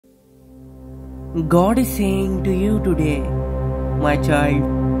God is saying to you today, my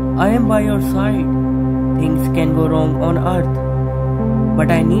child, I am by your side. Things can go wrong on earth,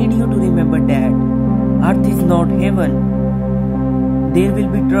 but I need you to remember that earth is not heaven. There will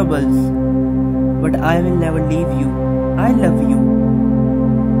be troubles, but I will never leave you. I love you.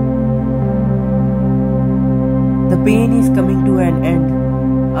 The pain is coming to an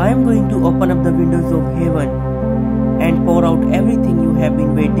end. I am going to open up the windows of heaven and pour out everything you have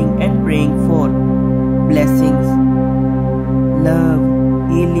been waiting and praying for. Blessings, love,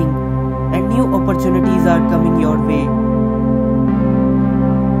 healing, and new opportunities are coming your way.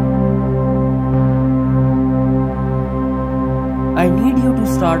 I need you to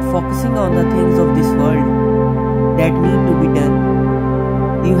start focusing on the things of this world that need to be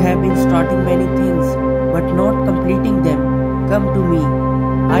done. You have been starting many things but not completing them. Come to me.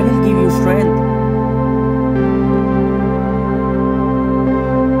 I will give you strength.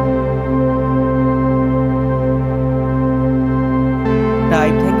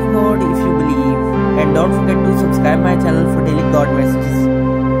 Type thank you God if you believe, and don't forget to subscribe my channel for daily God messages.